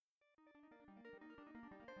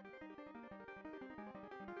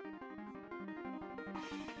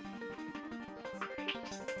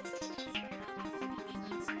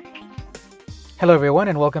Hello, everyone,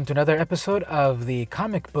 and welcome to another episode of the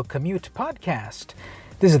Comic Book Commute Podcast.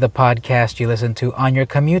 This is the podcast you listen to on your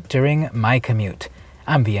commute during my commute.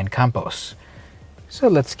 I'm vmcampos. So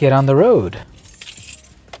let's get on the road.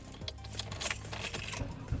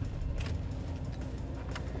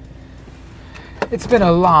 It's been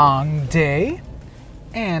a long day,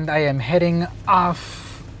 and I am heading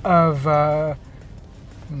off of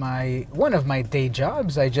one of my day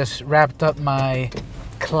jobs. I just wrapped up my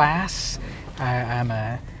class. I'm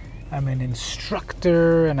an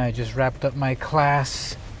instructor, and I just wrapped up my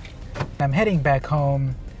class. I'm heading back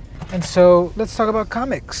home, and so let's talk about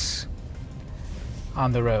comics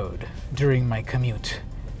on the road during my commute,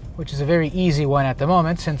 which is a very easy one at the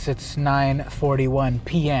moment since it's 9:41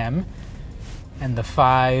 p.m. and the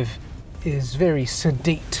 5 is very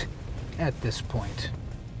sedate at this point.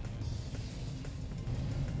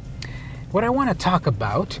 What I want to talk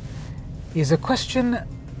about is a question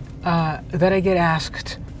that I get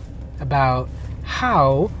asked about: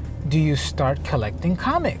 how do you start collecting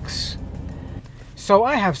comics? So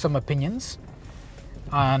I have some opinions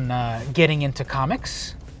on getting into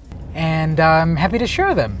comics, and I'm happy to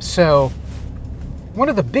share them. So one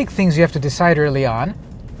of the big things you have to decide early on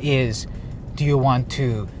is, do you want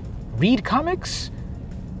to read comics?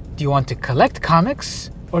 Do you want to collect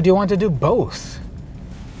comics? Or do you want to do both?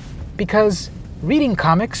 Because reading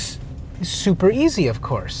comics is super easy, of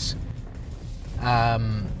course.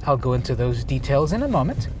 I'll go into those details in a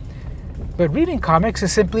moment. But reading comics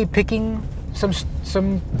is simply picking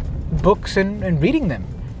some books and reading them.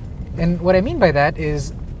 And what I mean by that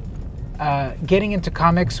is getting into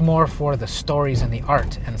comics more for the stories and the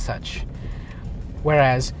art and such.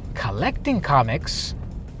 Whereas collecting comics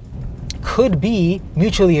could be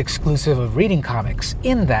mutually exclusive of reading comics,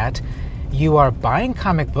 in that you are buying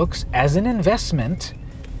comic books as an investment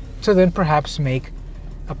to then perhaps make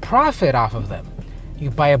a profit off of them. You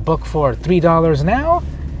buy a book for $3 now,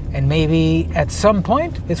 and maybe at some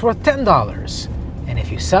point it's worth $10. And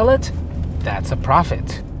if you sell it, that's a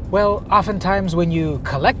profit. Well, oftentimes when you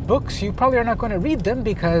collect books, you probably are not going to read them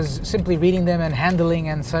because simply reading them and handling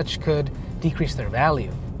and such could decrease their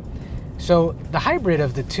value. So the hybrid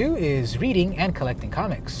of the two is reading and collecting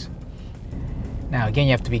comics. Now, again,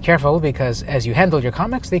 you have to be careful because as you handle your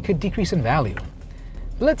comics, they could decrease in value.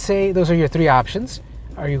 But let's say those are your three options.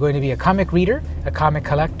 Are you going to be a comic reader, a comic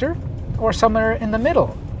collector, or somewhere in the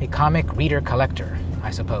middle, a comic reader collector,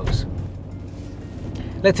 I suppose?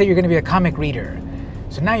 Let's say you're going to be a comic reader.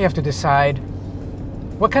 So now you have to decide,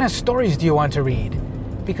 what kind of stories do you want to read?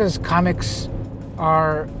 Because comics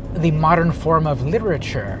are the modern form of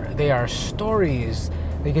literature. They are stories.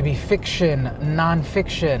 They could be fiction,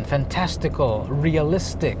 non-fiction, fantastical,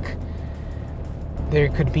 realistic. There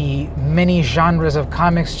could be many genres of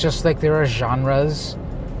comics, just like there are genres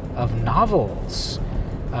of novels,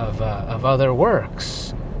 of other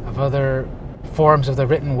works, of other forms of the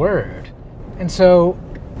written word. And so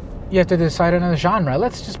you have to decide on a genre.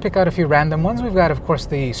 Let's just pick out a few random ones. We've got, of course,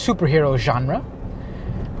 the superhero genre,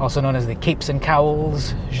 also known as the capes and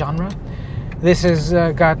cowls genre. This has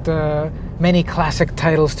got many classic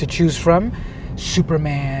titles to choose from: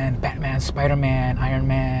 Superman, Batman, Spider-Man, Iron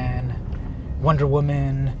Man, Wonder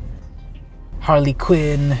Woman, Harley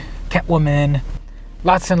Quinn, Catwoman.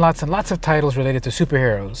 Lots and lots and lots of titles related to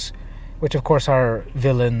superheroes, which of course are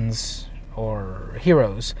villains or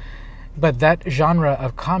heroes. But that genre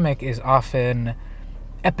of comic is often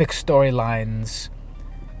epic storylines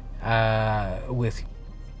with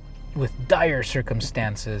dire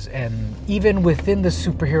circumstances. And even within the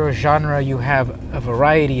superhero genre, you have a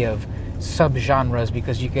variety of subgenres,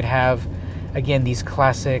 because you could have, again, these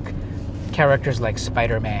classic characters like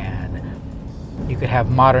Spider-Man. You could have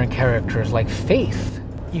modern characters like Faith.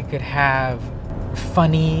 You could have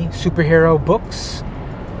funny superhero books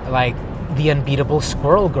like The Unbeatable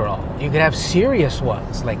Squirrel Girl. You could have serious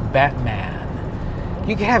ones like Batman.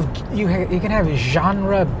 You can have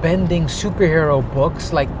genre-bending superhero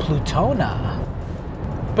books like Plutona.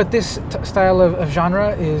 But this style of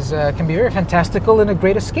genre can be very fantastical and a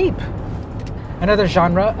great escape. Another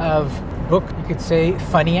genre of book, you could say,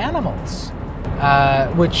 funny animals,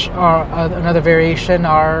 which are another variation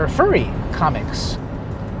are furry comics.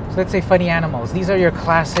 So let's say funny animals. These are your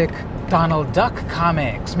classic Donald Duck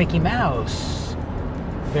comics, Mickey Mouse,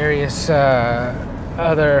 various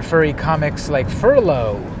other furry comics like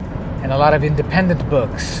Furlough, and a lot of independent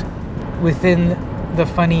books. Within the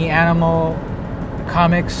funny animal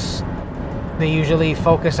comics, they usually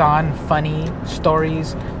focus on funny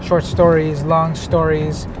stories, short stories, long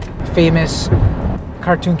stories, famous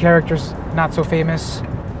cartoon characters, not so famous.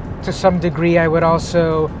 To some degree, I would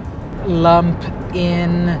also lump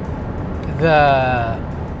in the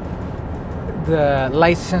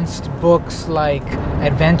licensed books like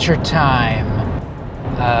Adventure Time,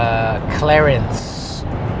 Clarence.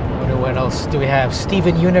 What else do we have?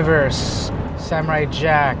 Steven Universe, Samurai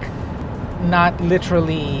Jack. Not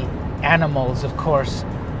literally animals, of course.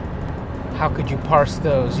 How could you parse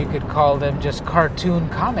those? You could call them just cartoon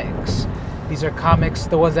comics. These are comics,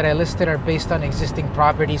 the ones that I listed are based on existing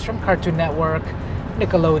properties from Cartoon Network,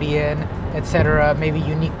 Nickelodeon, etc. Maybe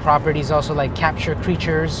unique properties also like Capture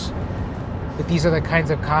Creatures. But these are the kinds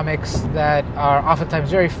of comics that are oftentimes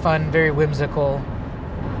very fun, very whimsical.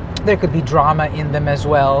 There could be drama in them as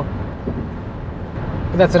well.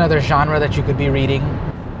 But that's another genre that you could be reading.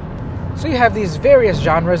 So you have these various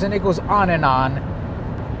genres and it goes on and on.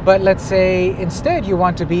 But let's say instead you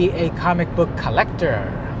want to be a comic book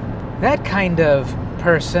collector. That kind of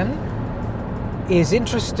person is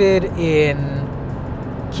interested in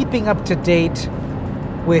keeping up to date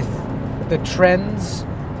with the trends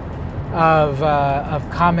of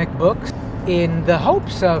comic books in the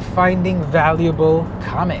hopes of finding valuable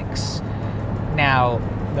comics. Now,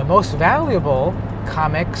 the most valuable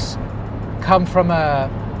comics come from a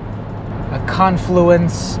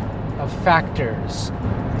confluence of factors.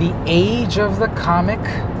 The age of the comic,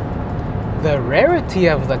 the rarity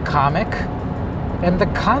of the comic, and the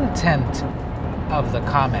content of the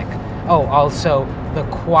comic. Oh, also the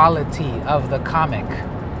quality of the comic.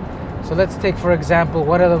 So let's take, for example,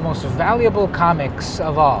 one of the most valuable comics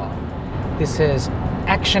of all. This is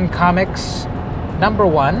Action Comics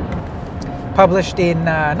 #1, published in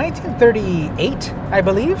 1938, I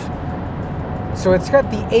believe. So it's got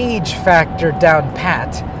the age factor down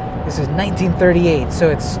pat. This is 1938, so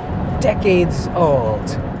it's decades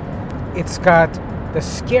old. It's got the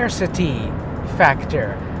scarcity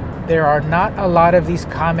factor. There are not a lot of these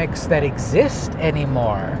comics that exist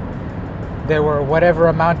anymore. There were whatever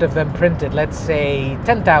amount of them printed, let's say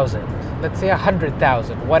 10,000, let's say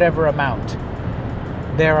 100,000, whatever amount.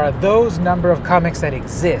 There are those number of comics that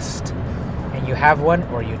exist, and you have one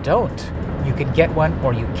or you don't. You can get one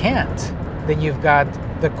or you can't. Then you've got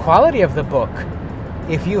the quality of the book.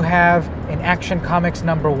 If you have an Action Comics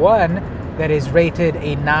 #1 that is rated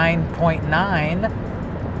a 9.9,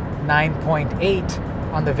 9.8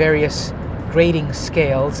 on the various grading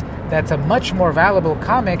scales, that's a much more valuable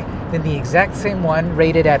comic than the exact same one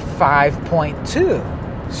rated at 5.2.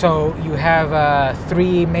 So you have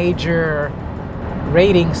 3 major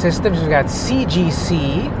rating systems. We've got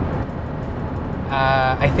CGC,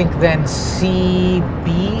 I think then CBCS,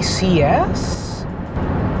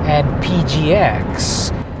 and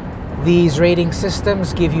PGX. These rating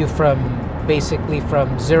systems give you basically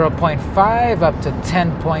from 0.5 up to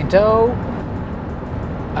 10.0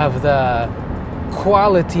 of the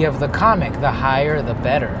quality of the comic. The higher, the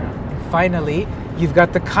better. And finally, you've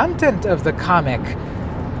got the content of the comic.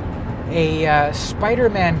 A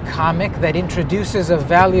Spider-Man comic that introduces a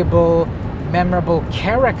valuable, memorable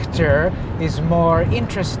character is more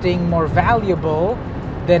interesting, more valuable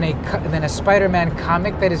than a Spider-Man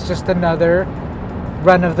comic that is just another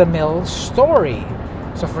run-of-the-mill story.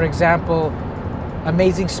 So, for example,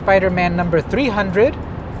 Amazing Spider-Man #300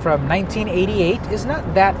 from 1988 is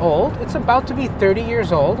not that old. It's about to be 30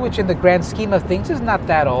 years old, which in the grand scheme of things is not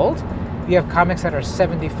that old. You have comics that are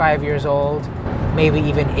 75 years old, maybe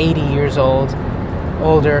even 80 years old,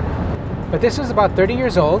 older. But this is about 30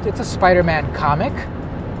 years old. It's a Spider-Man comic.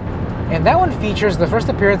 And that one features the first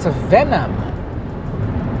appearance of Venom.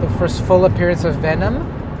 The first full appearance of Venom,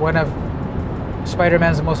 one of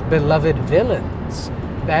Spider-Man's most beloved villains.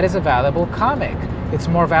 That is a valuable comic. It's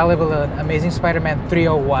more valuable than Amazing Spider-Man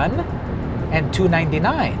 301 and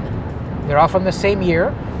 299. They're all from the same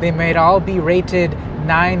year. They might all be rated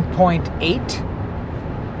 9.8.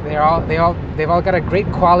 They've all got a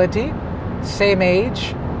great quality, same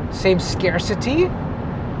age, same scarcity,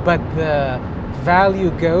 but the value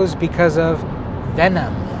goes because of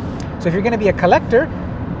Venom. So if you're going to be a collector,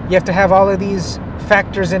 you have to have all of these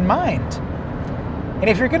factors in mind. And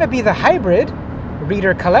if you're going to be the hybrid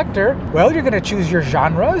reader-collector, well, you're going to choose your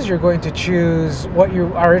genres, you're going to choose what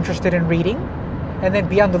you are interested in reading, and then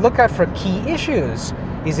be on the lookout for key issues.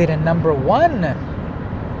 Is it a #1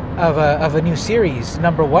 of a new series?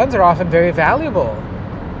 #1s are often very valuable.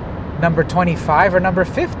 Number 25 or number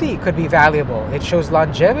 50 could be valuable. It shows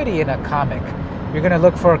longevity in a comic. You're going to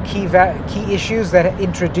look for key issues that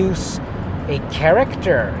introduce a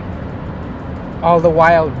character, all the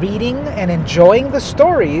while reading and enjoying the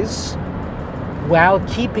stories while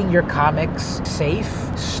keeping your comics safe,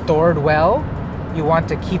 stored well. You want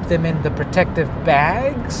to keep them in the protective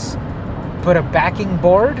bags, put a backing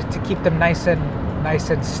board to keep them nice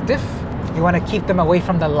and stiff. You want to keep them away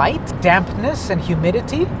from the light, dampness, and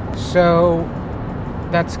humidity. So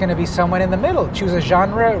that's going to be someone in the middle. Choose a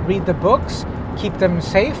genre, read the books, keep them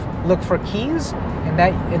safe, look for keys, and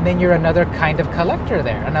then you're another kind of collector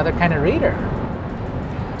there, another kind of reader.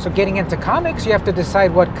 So getting into comics, you have to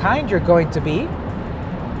decide what kind you're going to be.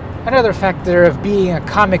 Another factor of being a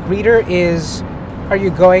comic reader is, are you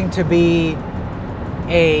going to be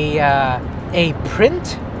a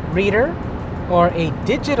print reader or a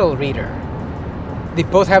digital reader? They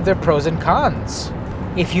both have their pros and cons.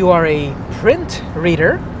 If you are a print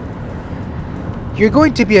reader, you're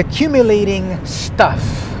going to be accumulating stuff.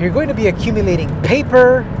 You're going to be accumulating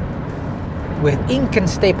paper with ink and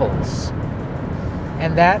staples.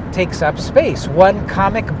 And that takes up space. One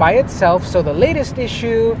comic by itself, so the latest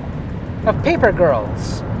issue of Paper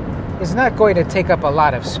Girls, is not going to take up a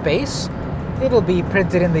lot of space. It'll be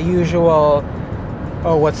printed in the usual,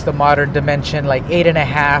 what's the modern dimension, like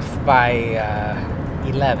 8.5 by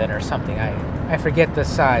 11 or something. I forget the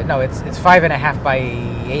size. No, it's 5.5 by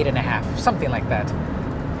 8.5, something like that.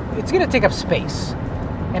 It's going to take up space.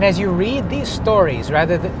 And as you read these stories,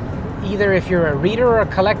 either if you're a reader or a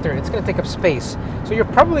collector, it's going to take up space. So you're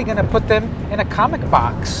probably going to put them in a comic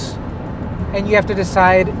box. And you have to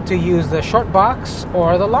decide to use the short box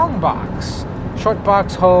or the long box. Short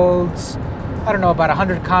box holds, about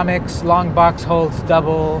 100 comics. Long box holds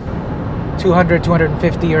double, 200,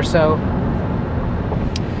 250 or so.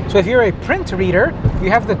 So if you're a print reader,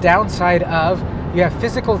 you have the downside of you have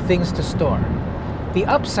physical things to store. The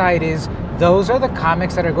upside is those are the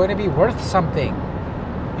comics that are going to be worth something.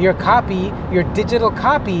 Your digital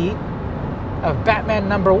copy of Batman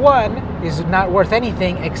 #1 is not worth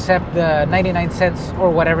anything except the 99 cents or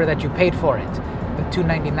whatever that you paid for it, the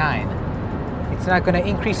 $2.99. It's not going to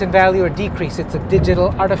increase in value or decrease. It's a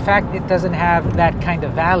digital artifact. It doesn't have that kind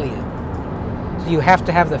of value. So you have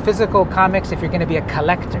to have the physical comics if you're going to be a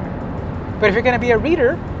collector. But if you're going to be a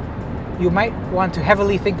reader, you might want to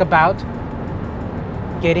heavily think about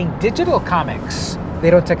getting digital comics. They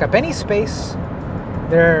don't take up any space.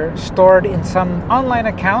 They're stored in some online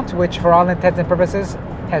account, which for all intents and purposes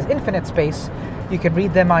has infinite space. You can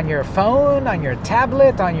read them on your phone, on your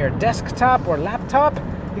tablet, on your desktop or laptop.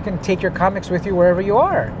 You can take your comics with you wherever you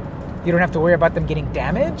are. You don't have to worry about them getting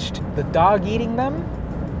damaged, the dog eating them,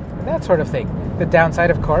 and that sort of thing. The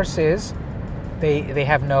downside, of course, is they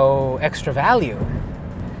have no extra value.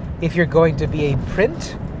 If you're going to be a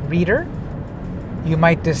print reader, you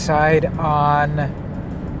might decide on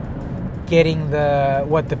getting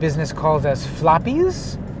what the business calls as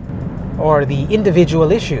floppies, or the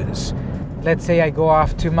individual issues. Let's say I go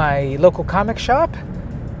off to my local comic shop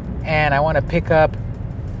and I want to pick up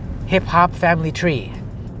Hip Hop Family Tree.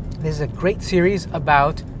 This is a great series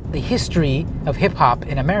about the history of hip hop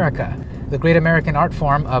in America, the great American art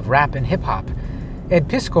form of rap and hip hop. Ed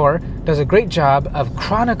Piskor does a great job of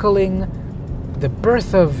chronicling the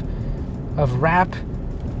birth of rap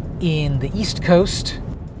in the East Coast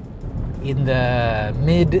in the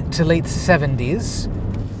mid to late 70s,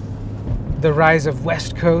 the rise of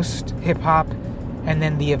West Coast hip-hop, and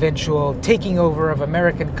then the eventual taking over of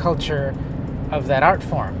American culture of that art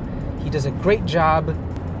form. He does a great job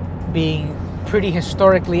being pretty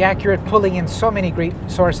historically accurate, pulling in so many great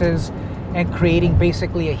sources, and creating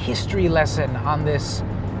basically a history lesson on this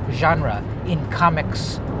genre in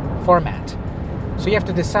comics format. So you have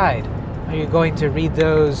to decide, are you going to read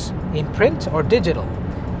those in print or digital?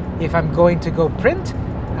 If I'm going to go print,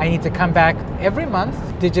 I need to come back every month.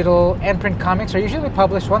 Digital and print comics are usually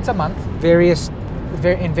published once a month,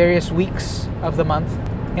 in various weeks of the month.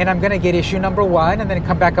 And I'm going to get issue #1 and then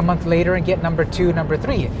come back a month later and get #2,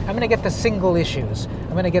 #3. I'm going to get the single issues.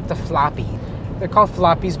 I'm going to get the floppy. They're called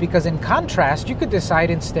floppies because in contrast, you could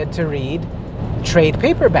decide instead to read trade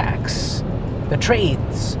paperbacks, the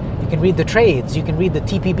trades. You can read the trades. You can read the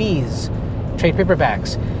TPBs, trade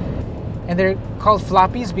paperbacks. And they're called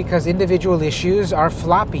floppies because individual issues are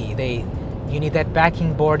floppy. You need that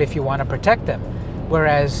backing board if you want to protect them.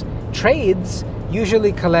 Whereas trades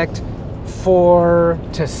usually collect 4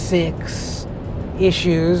 to 6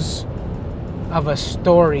 issues of a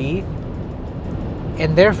story,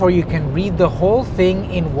 and therefore you can read the whole thing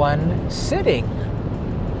in one sitting.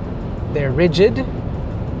 They're rigid.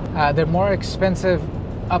 They're more expensive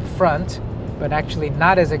up front, but actually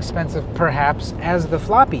not as expensive perhaps as the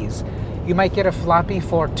floppies. You might get a floppy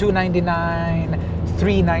for $2.99,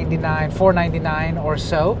 $3.99, $4.99 or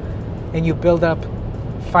so, and you build up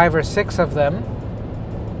 5 or 6 of them.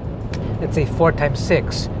 Let's say 4 times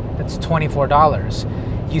 6, that's $24.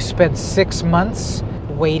 You spend 6 months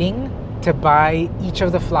waiting to buy each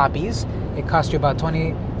of the floppies. It costs you about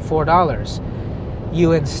 $24.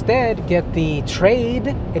 You instead get the trade,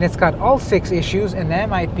 and it's got all 6 issues, and that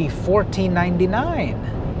might be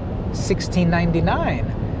 $14.99,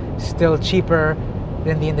 $16.99. Still cheaper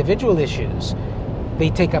than the individual issues. They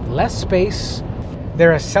take up less space.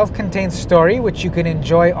 They're a self-contained story, which you can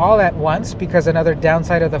enjoy all at once, because another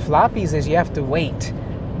downside of the floppies is you have to wait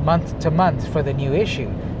month to month for the new issue.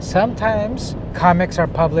 Sometimes comics are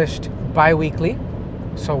published bi-weekly,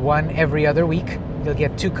 so one every other week. You'll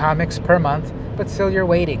get 2 comics per month, but still you're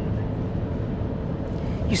waiting.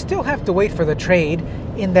 You still have to wait for the trade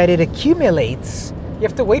in that it accumulates. You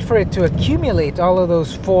have to wait for it to accumulate all of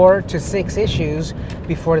those 4 to 6 issues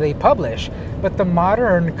before they publish. But the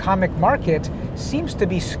modern comic market seems to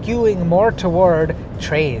be skewing more toward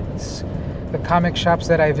trades. The comic shops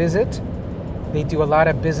that I visit, they do a lot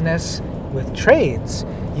of business with trades.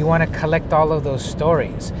 You want to collect all of those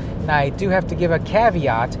stories. Now, I do have to give a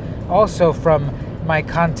caveat also from my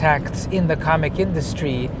contacts in the comic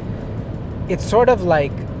industry. It's sort of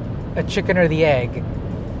like a chicken or the egg.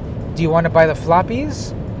 Do you want to buy the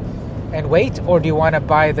floppies and wait, or do you want to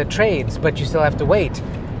buy the trades, but you still have to wait?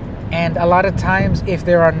 And a lot of times, if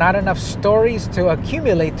there are not enough stories to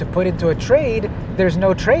accumulate to put into a trade, there's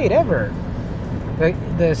no trade ever.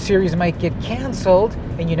 The series might get canceled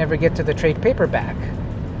and you never get to the trade paperback.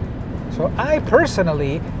 So I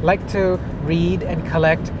personally like to read and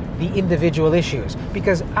collect the individual issues,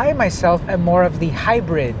 because I myself am more of the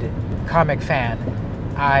hybrid comic fan.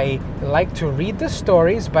 I like to read the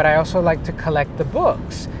stories, but I also like to collect the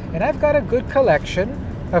books. And I've got a good collection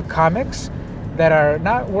of comics that are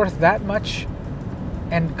not worth that much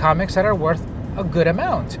and comics that are worth a good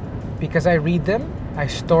amount, because I read them, I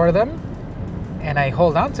store them, and I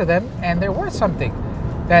hold on to them, and they're worth something.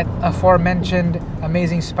 That aforementioned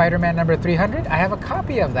Amazing Spider-Man number 300, I have a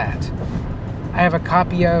copy of that. I have a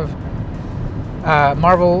copy of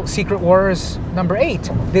Marvel Secret Wars number 8.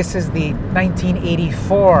 This is the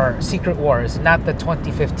 1984 Secret Wars, not the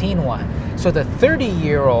 2015 one. So the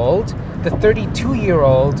 32-year-old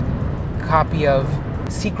copy of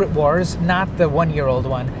Secret Wars, not the 1-year-old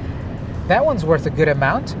one. That one's worth a good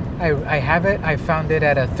amount. I have it. I found it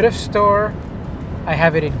at a thrift store. I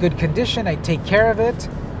have it in good condition. I take care of it.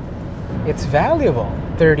 It's valuable.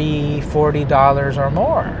 $30, $40 or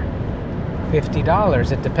more.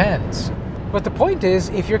 $50, it depends. But the point is,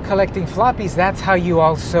 if you're collecting floppies, that's how you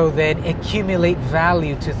also then accumulate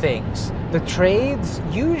value to things. The trades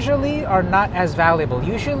usually are not as valuable.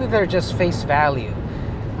 Usually they're just face value.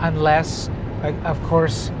 Unless, of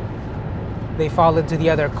course, they fall into the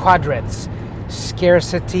other quadrants.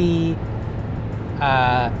 Scarcity,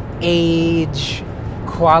 age,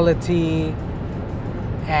 quality,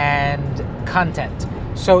 and content.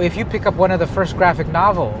 So if you pick up one of the first graphic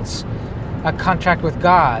novels, A Contract with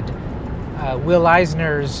God, Will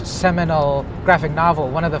Eisner's seminal graphic novel,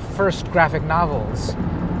 one of the first graphic novels,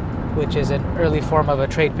 which is an early form of a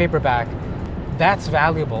trade paperback, that's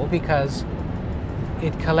valuable because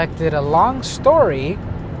it collected a long story,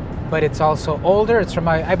 but it's also older. It's from,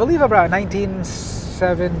 I believe, about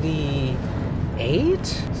 1978,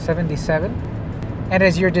 77. And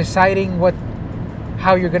as you're deciding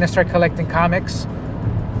how you're going to start collecting comics,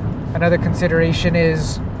 another consideration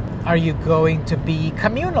is, are you going to be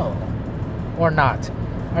communal or not?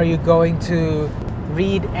 Are you going to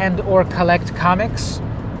read and or collect comics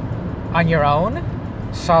on your own,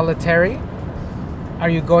 solitary? Are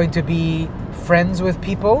you going to be friends with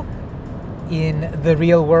people in the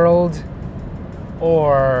real world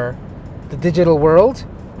or the digital world?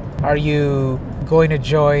 Are you going to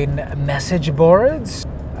join message boards,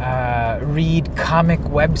 read comic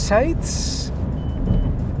websites,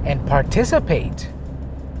 and participate?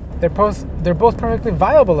 They're both perfectly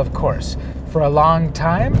viable, of course. For a long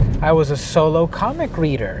time, I was a solo comic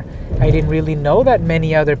reader. I didn't really know that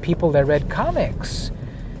many other people that read comics.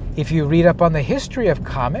 If you read up on the history of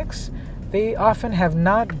comics, they often have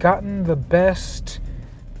not gotten the best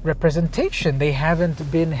representation. They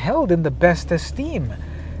haven't been held in the best esteem.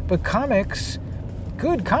 But comics,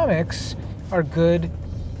 good comics, are good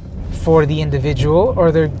for the individual,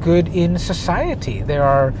 or they're good in society. There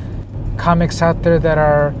are comics out there that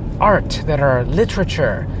are art, that are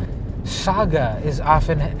literature. Saga is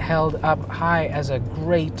often held up high as a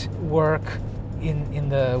great work in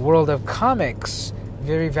the world of comics.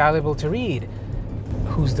 Very valuable to read.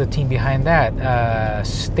 Who's the team behind that?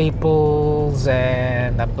 Staples,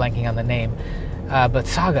 and I'm blanking on the name. But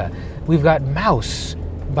Saga. We've got Mouse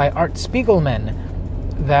by Art Spiegelman.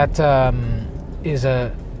 That is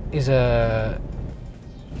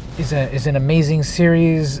an amazing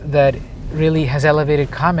series that really has elevated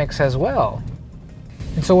comics as well.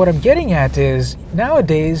 And so what I'm getting at is,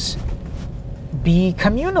 nowadays, be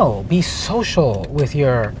communal, be social with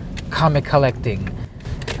your comic collecting.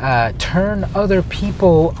 Turn other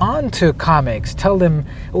people onto comics. Tell them,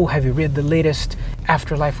 oh, have you read the latest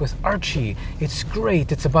Afterlife with Archie? It's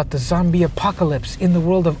great. It's about the zombie apocalypse in the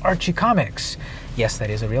world of Archie comics. Yes, that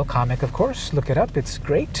is a real comic, of course. Look it up. It's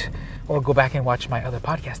great. Or go back and watch my other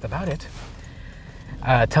podcast about it.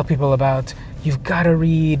 Tell people about, you've got to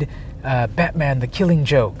read Batman, the Killing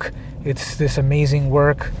Joke. It's this amazing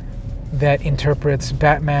work that interprets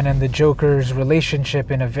Batman and the Joker's relationship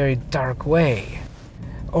in a very dark way.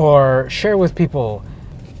 Or share with people,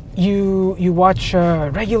 you watch a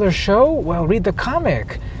regular show? Well, read the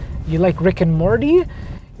comic. You like Rick and Morty?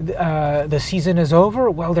 The season is over?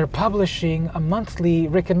 Well, they're publishing a monthly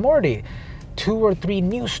Rick and Morty. 2 or 3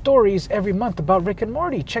 new stories every month about Rick and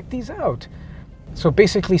Morty. Check these out. So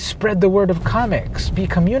basically spread the word of comics. Be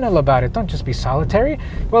communal about it. Don't just be solitary.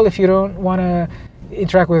 Well, if you don't want to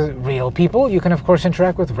interact with real people, you can of course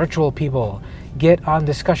interact with virtual people. Get on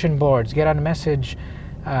discussion boards. Get on message.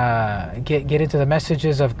 Get into the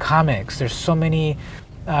messages of comics. There's so many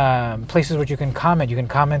places where you can comment. You can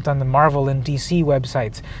comment on the Marvel and DC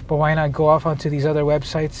websites. But why not go off onto these other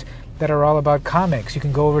websites that are all about comics? You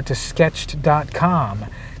can go over to sketched.com.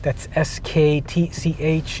 That's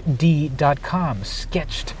sketchd.com.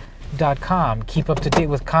 Sketched.com. Keep up to date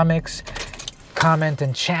with comics, comment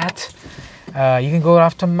and chat. You can go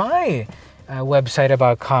off to my website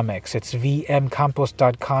about comics. It's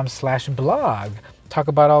vmcampos.com/blog.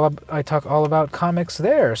 I talk all about comics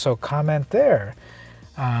there, so comment there.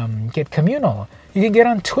 Get communal. You can get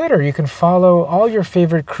on Twitter. You can follow all your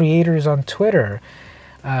favorite creators on Twitter.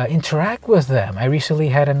 Interact with them. I recently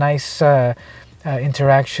had a nice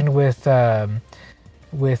interaction with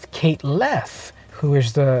Kate Leth, who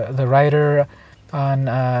is the writer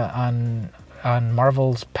on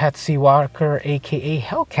Marvel's Patsy Walker, aka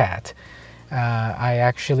Hellcat. I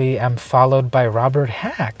actually am followed by Robert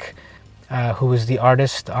Hack, who is the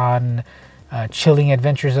artist on Chilling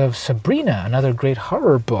Adventures of Sabrina, another great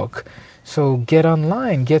horror book. So get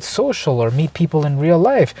online, get social, or meet people in real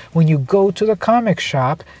life. When you go to the comic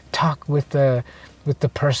shop, talk with the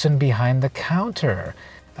person behind the counter.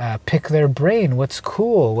 Pick their brain. What's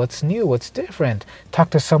cool? What's new? What's different?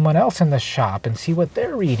 Talk to someone else in the shop and see what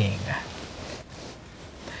they're reading.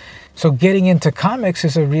 So getting into comics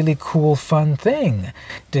is a really cool, fun thing.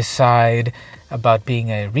 Decide about being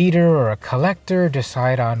a reader or a collector.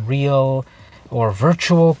 Decide on real or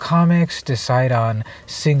virtual comics. Decide on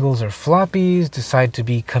singles or floppies. Decide to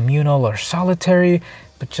be communal or solitary.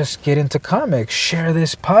 But just get into comics. Share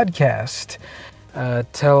this podcast.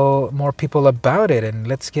 Tell more people about it, and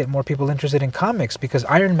let's get more people interested in comics, because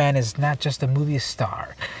Iron Man is not just a movie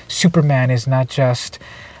star. Superman is not just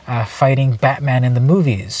fighting Batman in the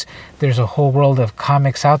movies. There's a whole world of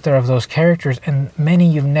comics out there of those characters, and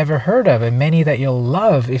many you've never heard of, and many that you'll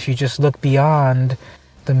love if you just look beyond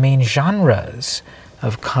the main genres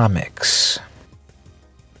of comics.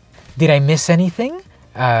 Did I miss anything?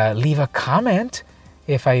 Leave a comment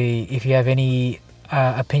if you have any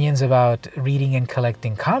opinions about reading and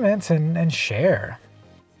collecting comics, and share.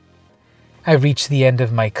 I've reached the end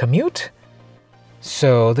of my commute,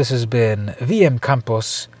 so this has been VM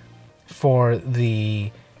Campos for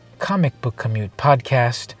the Comic Book Commute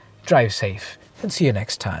Podcast. Drive safe and see you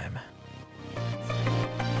next time.